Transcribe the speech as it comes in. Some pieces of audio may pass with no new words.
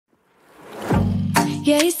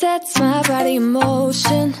Yeah, he sets my body in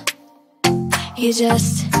motion.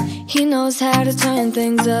 He knows how to turn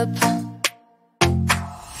things up.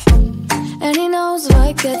 And he knows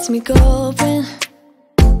what gets me going.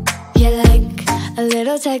 Yeah, like a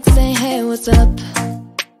little text saying, hey, what's up?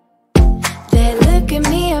 They look at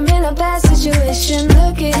me, I'm in a bad situation.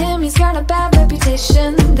 Look at him, he's got a bad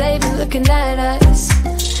reputation. They be looking at us,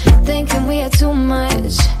 thinking we are too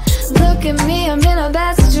much. Look at me, I'm in a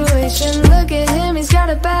bad situation. Look at him, he's got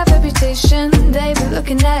a bad reputation. They be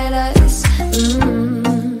looking at us.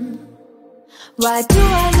 Why do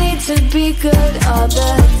I need to be good all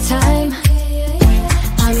the time?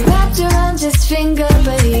 I'm wrapped around his finger,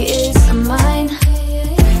 but he is mine.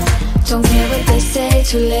 Don't care what they say,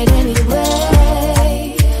 too late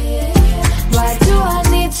anyway. Why do I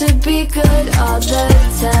need to be good all the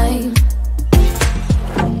time?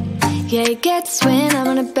 Yeah, he gets when I'm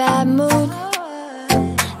in a bad mood.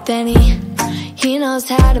 Then he knows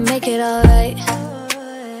how to make it alright.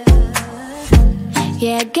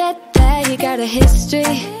 Yeah, I get that he got a history,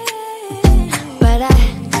 but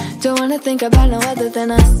I don't wanna think about no other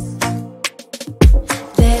than us.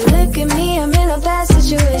 They look at me, I'm in a bad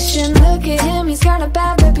situation. Look at him, he's got a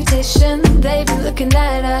bad reputation. They be looking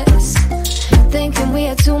at us, thinking we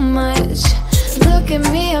are too much. Look at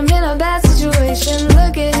me, I'm in a bad situation.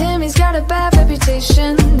 Look at him, he's got a bad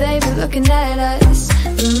reputation. They be looking at us.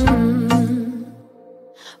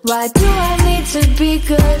 Why do I need to be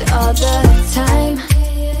good all the time?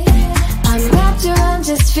 I'm wrapped around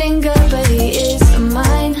his finger, but he is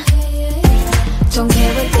mine. Don't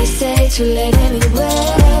care what they say, too late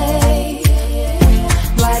anyway.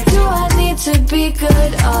 Why do I need to be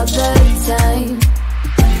good all the time?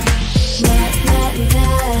 Nah, nah,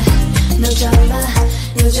 nah. No drama,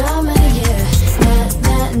 no drama, yeah. Nah,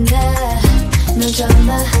 nah, nah. No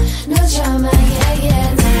drama, no drama, yeah, yeah.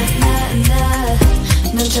 Nah, nah, nah.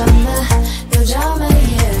 No drama, no drama,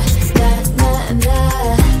 yeah. Nah, nah,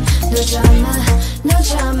 nah. No drama, no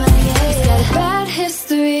drama, yeah, yeah. He's got a bad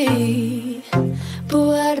history, but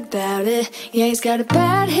what about it? Yeah, he's got a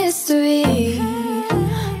bad history,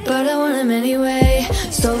 but I want him anyway.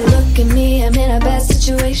 So look at me, I'm in a bad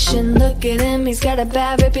situation. Look at him, he's got a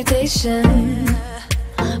bad reputation,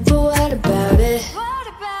 but what about it?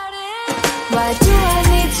 Why do I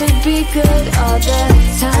need to be good all the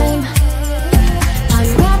time? I'm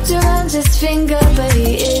wrapped around his finger, but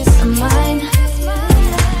he is mine.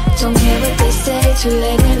 Don't care what they say, too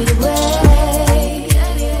late anyway.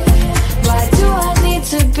 Why do I need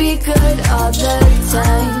to be good all the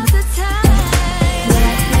time?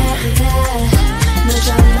 Nah, nah, nah. No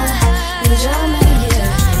drama, no drama,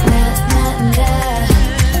 yeah. Nah, nah,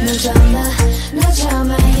 nah. No drama, no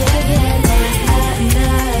drama, yeah, yeah. Nah, nah,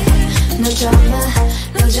 nah. No drama,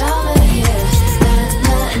 no drama, yeah. Nah,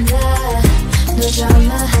 nah, nah. No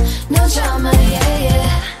drama, no drama, yeah,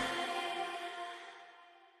 yeah.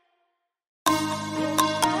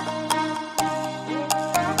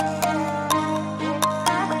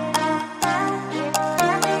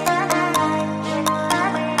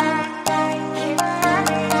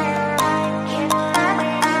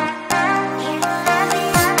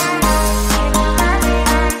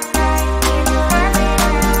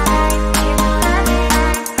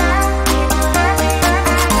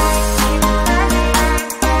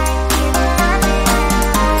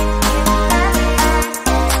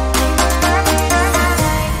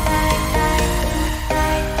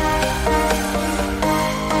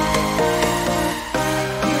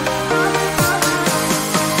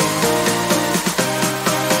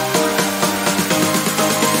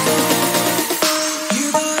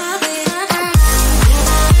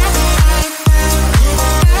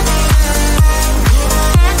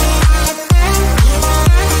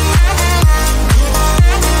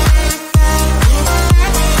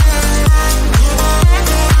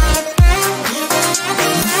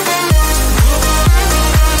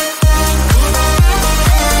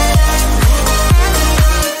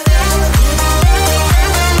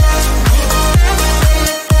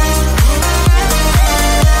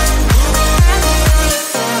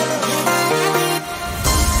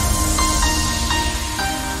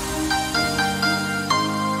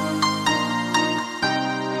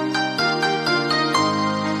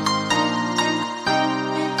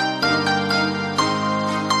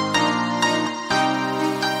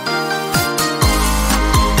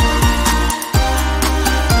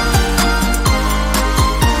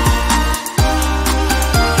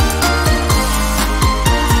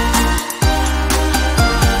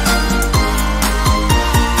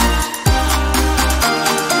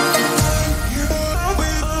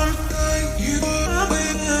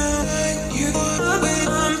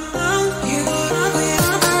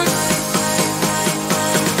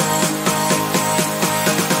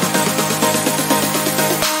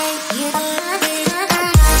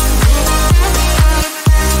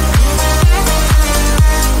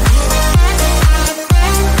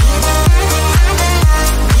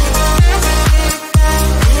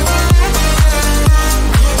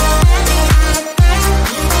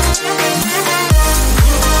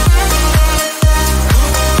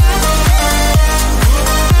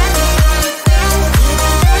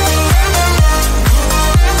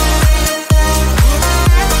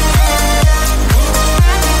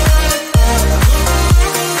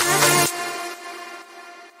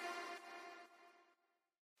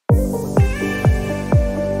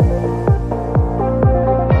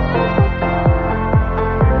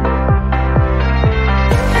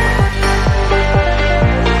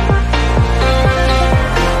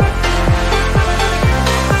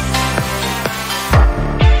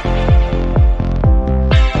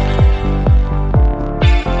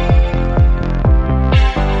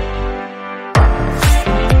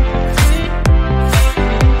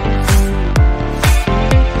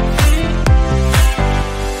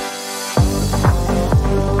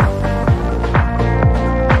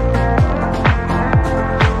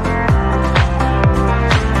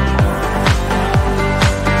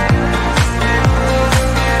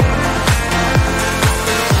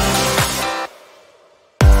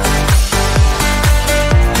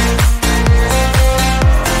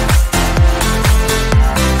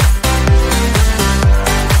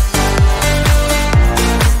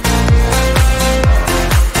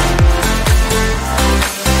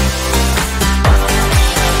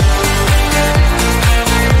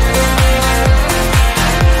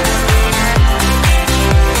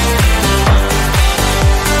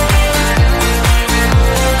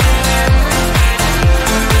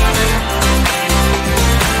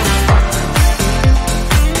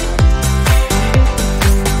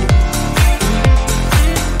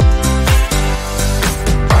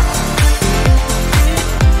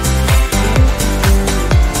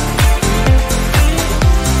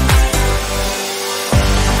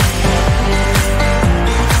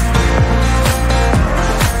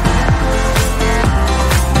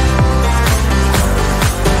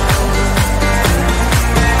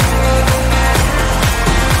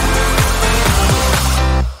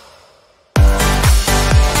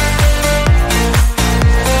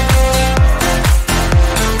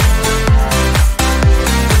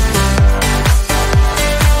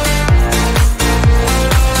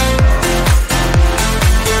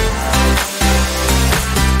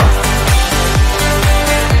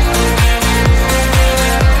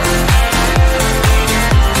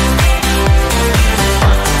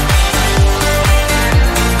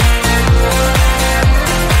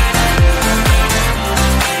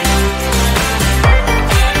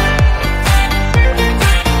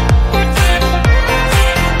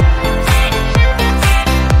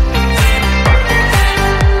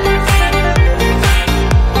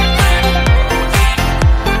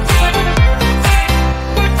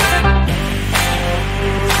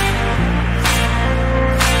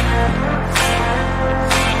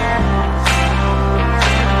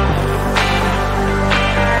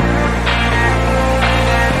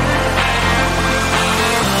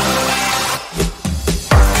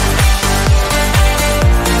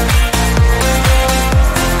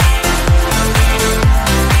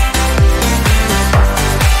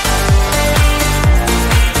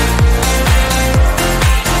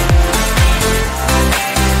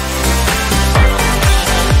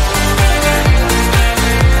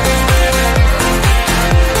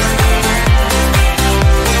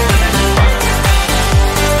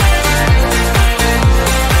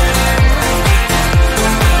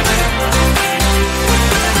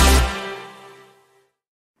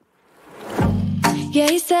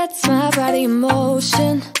 sets my body in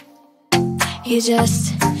motion.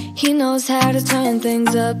 He knows how to turn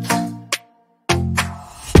things up.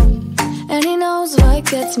 And he knows what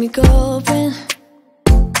gets me going.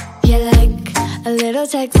 Yeah, like a little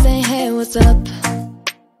text saying, hey, what's up?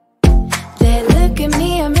 They look at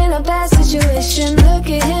me, I'm in a bad situation. Look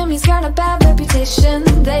at him, he's got a bad reputation.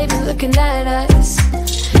 They be looking at us,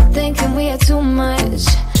 thinking we are too much.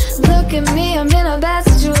 Look at me, I'm in a bad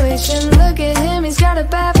situation. Look at him, he's got a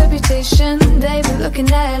bad reputation. They be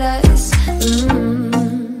looking at us.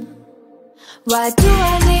 Why do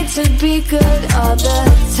I need to be good all the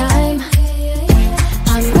time?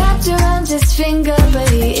 I'm wrapped around his finger, but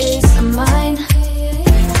he is mine.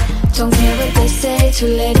 Don't care what they say, too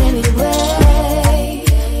late anyway.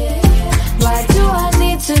 Why do I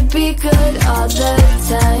need to be good all the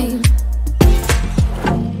time?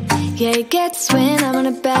 Yeah, he gets when I'm in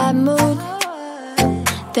a bad mood.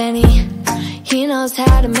 Then he knows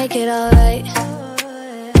how to make it alright.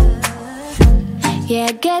 Yeah,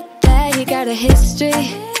 I get that you got a history,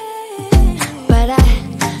 but I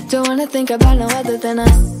don't wanna think about no other than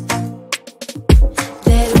us.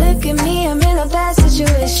 They look at me, I'm in a bad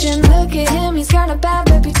situation. Look at him, he's got a bad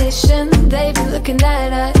reputation. They be looking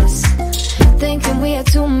at us, thinking we are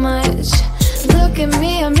too much. Look at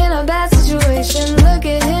me, I'm in a bad situation. Look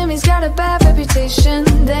at him, he's got a bad reputation.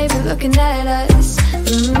 They be looking at us.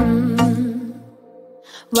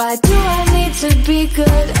 Why do I need to be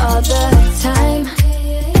good all the time?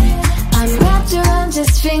 I'm wrapped around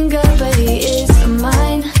his finger, but he is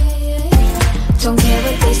mine. Don't care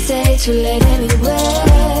what they say, too late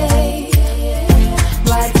anyway.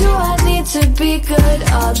 Why do I need to be good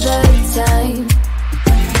all the time?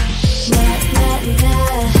 Nah, nah,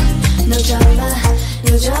 nah, no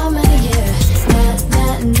drama, yeah. Nah,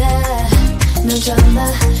 nah, nah, no drama,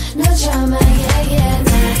 yeah, yeah.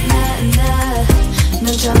 Nah, nah, nah,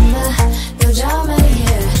 no drama,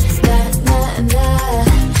 yeah. Nah, nah, nah,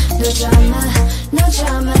 no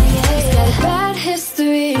drama, yeah, yeah. He's got a bad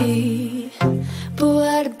history, but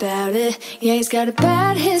what about it? Yeah, he's got a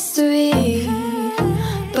bad history,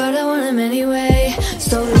 but I want him anyway.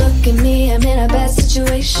 So look at me, I'm in a bad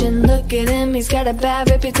situation. Look at him, he's got a bad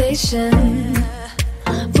reputation,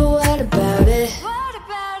 but what about it?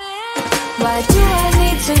 Why do I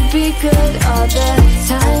need to be good all the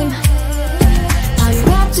time? I'm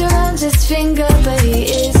wrapped around his finger, but he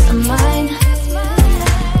is mine.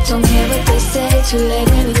 Don't care what they say, too late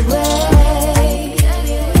anyway.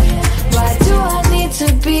 Why do I need to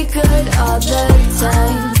be good all the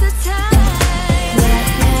time? Nah,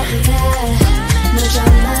 nah, nah, no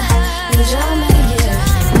drama, yeah.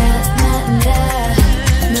 Nah, nah, nah,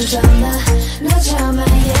 no drama,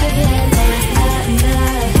 yeah, yeah. Nah, nah,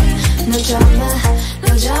 nah,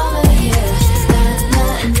 no drama, yeah. Nah,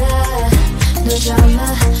 nah, nah,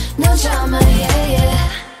 no drama, yeah,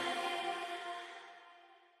 yeah.